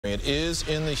It is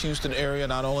in the Houston area.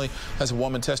 Not only has a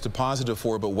woman tested positive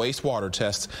for it, but wastewater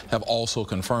tests have also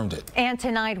confirmed it. And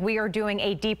tonight we are doing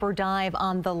a deeper dive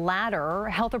on the latter.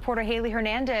 Health reporter Haley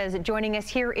Hernandez joining us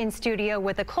here in studio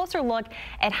with a closer look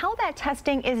at how that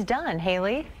testing is done.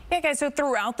 Haley? Yeah, guys, so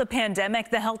throughout the pandemic,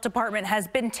 the health department has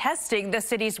been testing the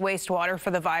city's wastewater for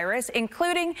the virus,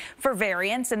 including for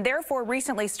variants, and therefore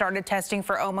recently started testing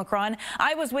for Omicron.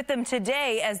 I was with them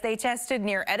today as they tested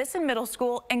near Edison Middle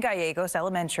School and Gallegos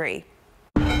Elementary.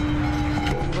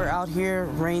 We're out here,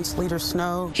 rain, sleet, or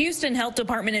snow. Houston Health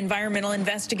Department environmental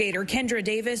investigator Kendra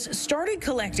Davis started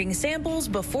collecting samples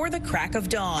before the crack of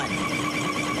dawn.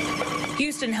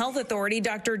 Houston Health Authority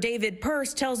Dr. David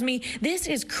Purse tells me this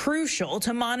is crucial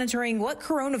to monitoring what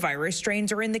coronavirus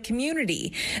strains are in the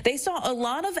community. They saw a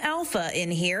lot of Alpha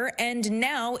in here, and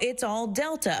now it's all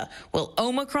Delta. Will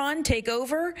Omicron take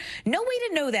over? No way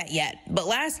to know that yet. But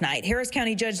last night, Harris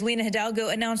County Judge Lena Hidalgo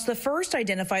announced the first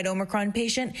identified Omicron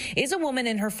patient is a woman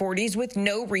in her 40s with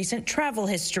no recent travel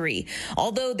history.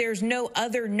 Although there's no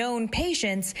other known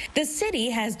patients, the city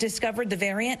has discovered the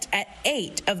variant at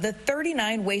 8 of the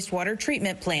 39 wastewater treatment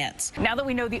plants. Now that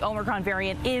we know the Omicron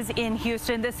variant is in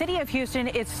Houston, the city of Houston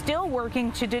is still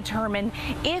working to determine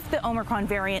if the Omicron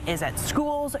variant is at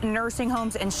schools, nursing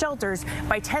homes, and shelters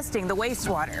by testing the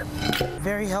wastewater.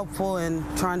 Very helpful in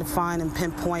trying to find and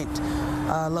pinpoint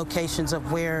locations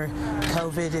of where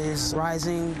COVID is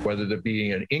rising. Whether there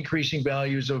be an increasing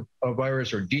values of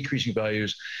virus or decreasing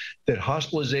values, that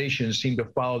hospitalizations seem to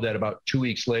follow that about 2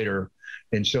 weeks later.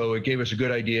 And so it gave us a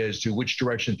good idea as to which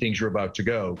direction things are about to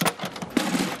go.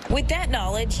 With that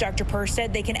knowledge, Dr. Purse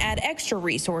said they can add extra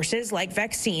resources like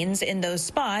vaccines in those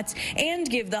spots and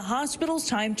give the hospitals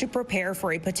time to prepare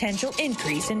for a potential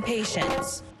increase in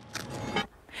patients.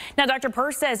 Now, Dr.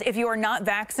 Purse says if you are not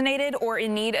vaccinated or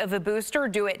in need of a booster,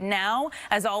 do it now.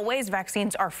 As always,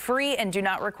 vaccines are free and do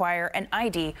not require an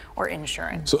ID or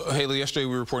insurance. So, Haley, yesterday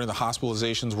we were reporting the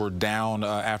hospitalizations were down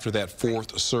after that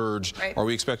fourth surge. Right. Are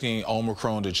we expecting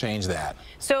Omicron to change that?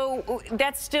 So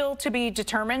that's still to be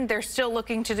determined. They're still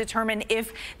looking to determine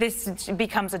if this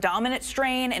becomes a dominant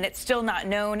strain, and it's still not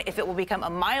known if it will become a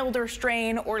milder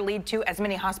strain or lead to as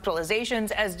many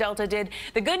hospitalizations as Delta did.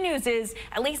 The good news is,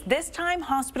 at least this time,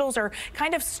 hospitals are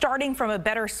kind of starting from a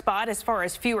better spot as far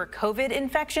as fewer COVID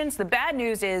infections. The bad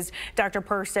news is Dr.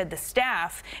 Purse said the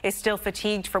staff is still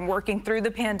fatigued from working through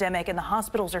the pandemic, and the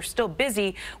hospitals are still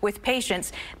busy with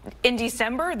patients. In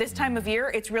December, this time of year,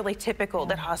 it's really typical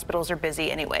that hospitals are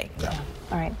busy anyway.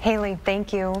 All right, Haley,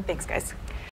 thank you. Thanks, guys.